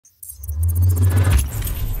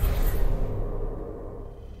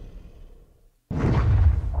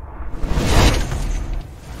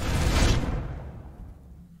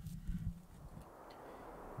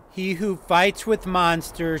He who fights with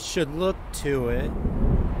monsters should look to it.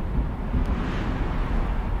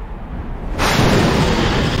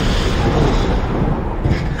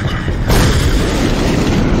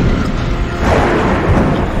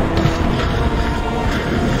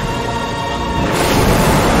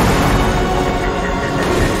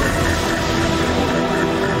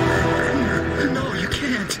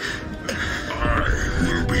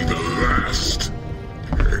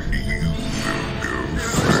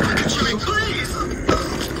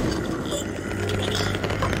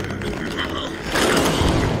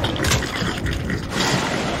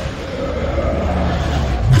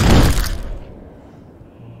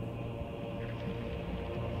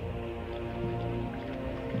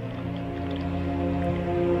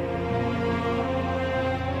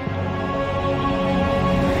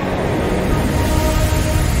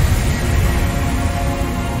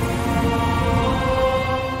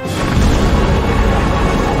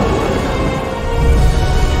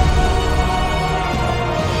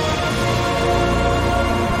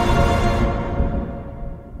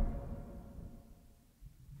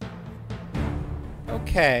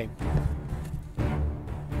 Okay,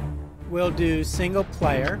 we'll do single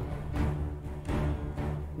player,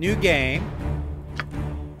 new game,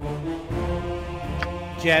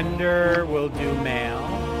 gender, we'll do male,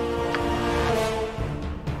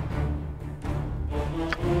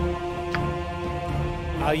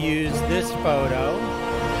 I'll use this photo,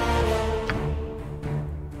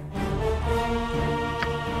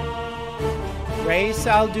 race,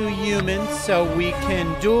 I'll do human so we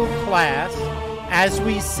can dual class. As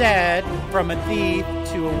we said, from a thief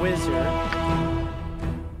to a wizard.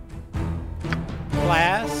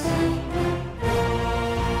 Class.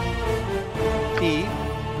 Thief.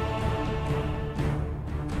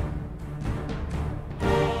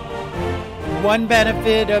 One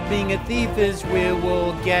benefit of being a thief is we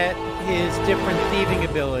will get his different thieving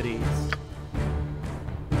abilities.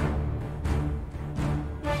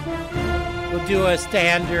 We'll do a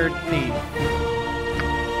standard thief.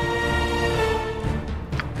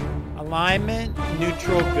 Alignment,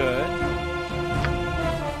 neutral, good.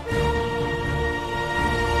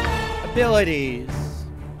 Abilities.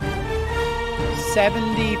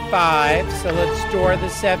 75, so let's store the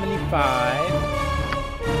 75.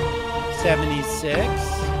 76.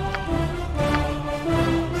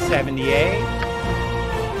 78.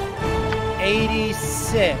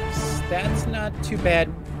 86. That's not too bad.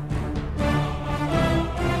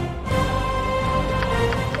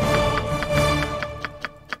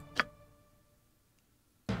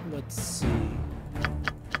 Let's see.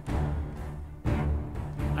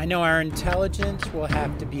 I know our intelligence will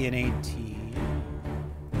have to be an 18.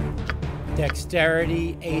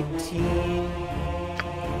 Dexterity, 18.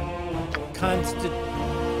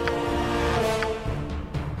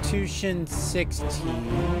 Constitution,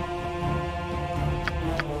 16.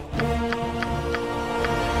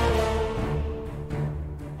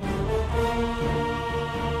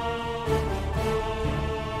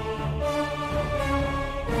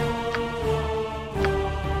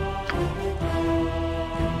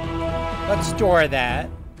 Let's store that.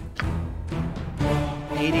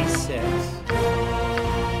 86.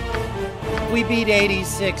 If we beat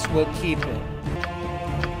 86, we'll keep it.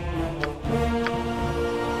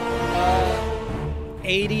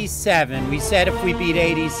 87. We said if we beat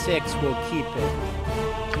 86, we'll keep it.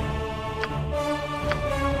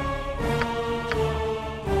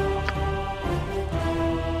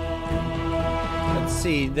 Let's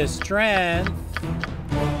see, the strength.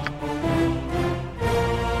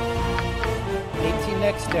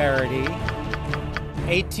 Dexterity,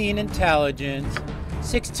 18 intelligence,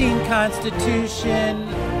 16 constitution,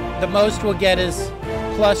 the most we'll get is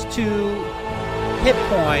 +2 hit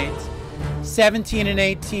points, 17 and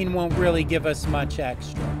 18 won't really give us much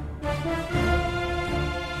extra.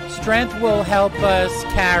 Strength will help us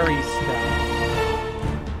carry stuff,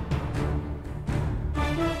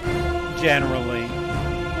 generally.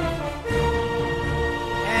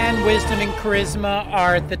 And wisdom and charisma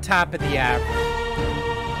are at the top of the average.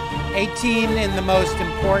 18 in the most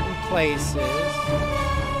important places.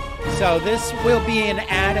 So this will be an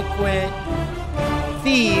adequate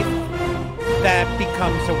thief that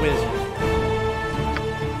becomes a wizard.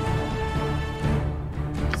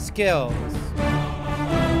 Skills.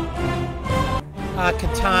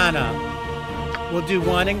 Katana. We'll do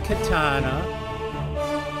one in katana.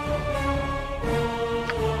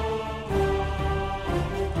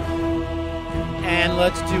 And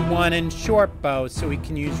let's do one in short bow so we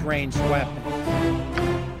can use ranged weapons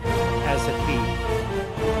as a thief.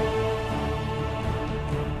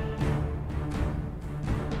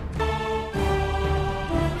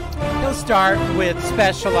 start with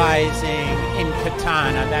specializing in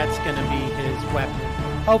katana. That's going to be his weapon.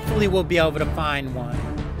 Hopefully we'll be able to find one.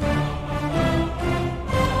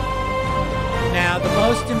 Now, the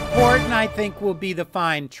most important, I think, will be to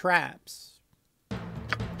find traps.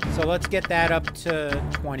 So let's get that up to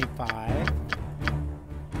 25.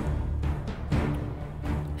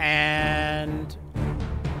 And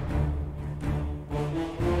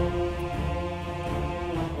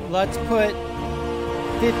let's put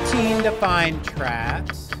 15 to find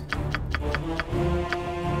traps.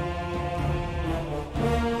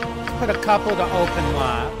 Let's put a couple to open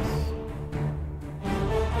locks.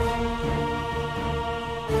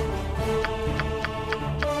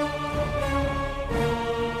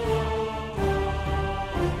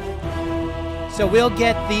 So we'll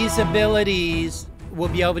get these abilities, we'll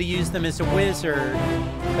be able to use them as a wizard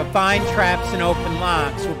to find traps and open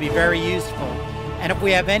locks will be very useful. And if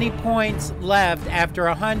we have any points left after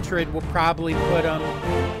 100, we'll probably put them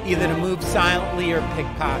either to move silently or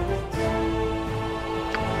pickpockets.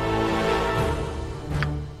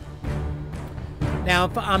 Now,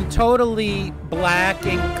 if I'm totally black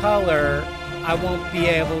in color, I won't be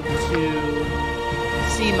able to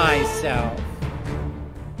see myself.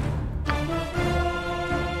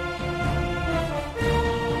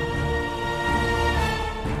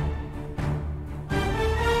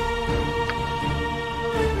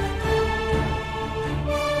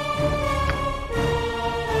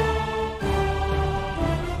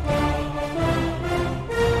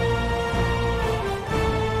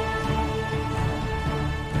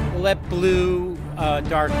 Let blue,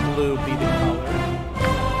 dark blue be the color.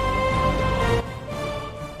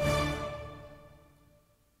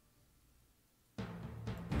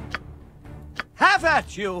 Have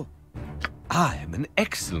at you! I am an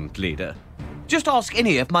excellent leader. Just ask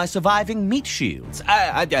any of my surviving meat shields.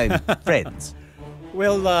 Friends.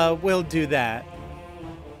 We'll do that.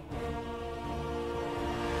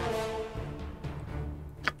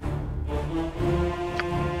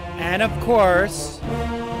 And of course,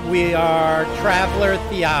 we are Traveler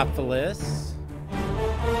Theophilus.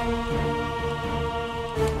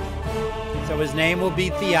 So his name will be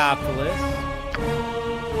Theophilus.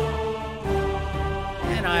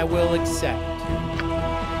 And I will accept.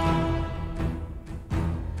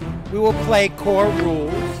 We will play core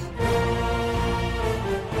rules.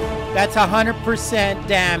 That's 100%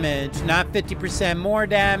 damage, not 50% more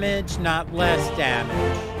damage, not less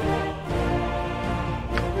damage.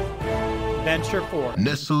 Venture 4.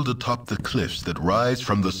 Nestled atop the cliffs that rise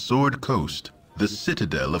from the Sword Coast, the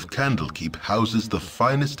citadel of Candlekeep houses the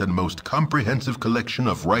finest and most comprehensive collection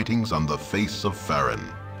of writings on the face of Farron.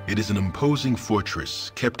 It is an imposing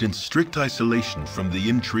fortress, kept in strict isolation from the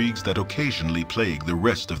intrigues that occasionally plague the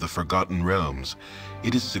rest of the Forgotten Realms.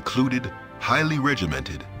 It is secluded, highly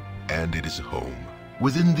regimented, and it is home.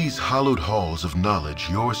 Within these hallowed halls of knowledge,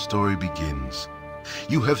 your story begins.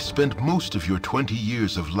 You have spent most of your 20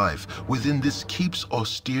 years of life within this keep's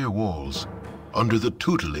austere walls, under the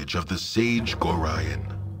tutelage of the sage Gorion.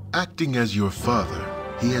 Acting as your father,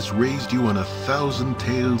 he has raised you on 1,000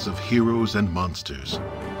 tales of heroes and monsters,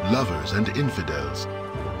 lovers and infidels,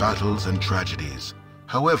 battles and tragedies.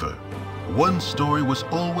 However, one story was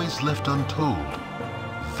always left untold,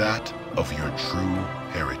 that of your true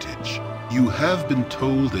heritage. You have been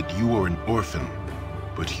told that you are an orphan,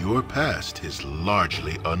 but your past is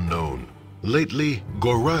largely unknown. Lately,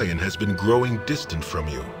 Gorion has been growing distant from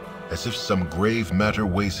you, as if some grave matter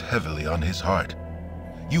weighs heavily on his heart.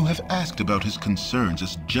 You have asked about his concerns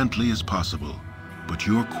as gently as possible, but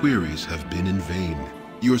your queries have been in vain.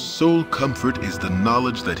 Your sole comfort is the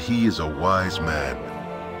knowledge that he is a wise man,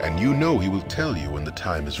 and you know he will tell you when the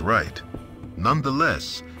time is right.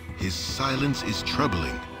 Nonetheless, his silence is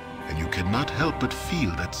troubling, and you cannot help but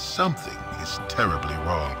feel that something is terribly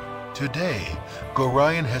wrong. Today,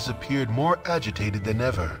 Gorion has appeared more agitated than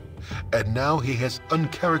ever, and now he has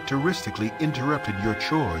uncharacteristically interrupted your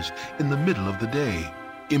chores in the middle of the day,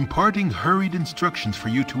 imparting hurried instructions for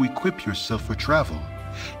you to equip yourself for travel.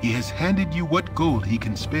 He has handed you what gold he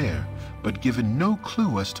can spare, but given no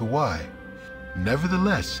clue as to why.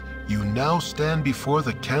 Nevertheless, you now stand before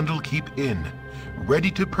the Candlekeep Inn, ready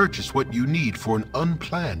to purchase what you need for an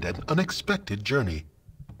unplanned and unexpected journey.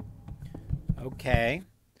 Okay.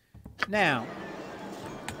 Now,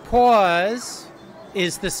 pause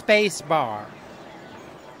is the space bar.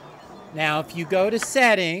 Now, if you go to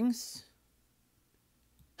settings,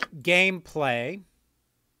 gameplay,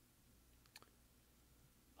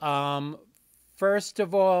 first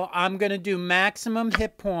of all, I'm going to do maximum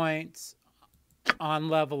hit points on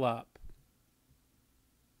level up.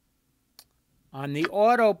 On the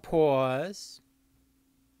auto pause,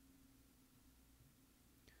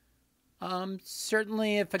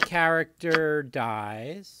 Certainly if a character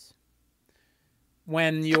dies,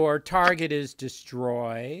 when your target is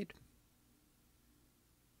destroyed,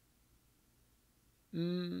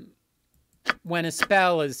 when a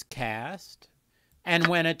spell is cast, and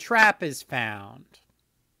when a trap is found,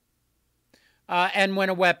 and when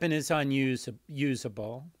a weapon is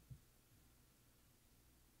unusable.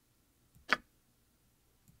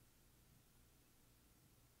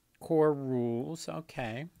 Core rules,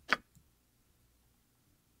 okay.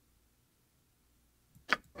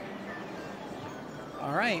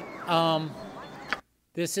 All right.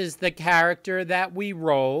 This is the character that we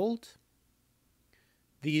rolled.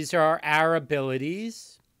 These are our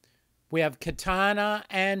abilities. We have katana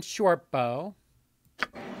and short bow.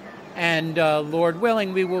 And Lord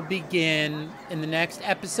willing, we will begin in the next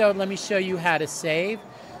episode. Let me show you how to save.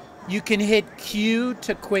 You can hit Q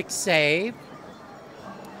to quick save.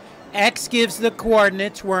 X gives the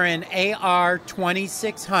coordinates. We're in AR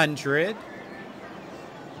 2600.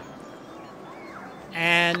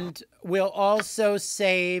 And we'll also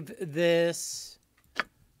save this.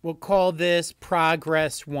 We'll call this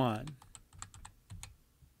Progress 1.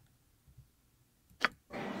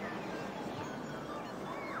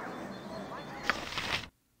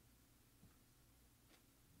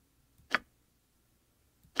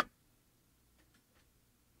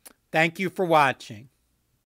 Thank you for watching.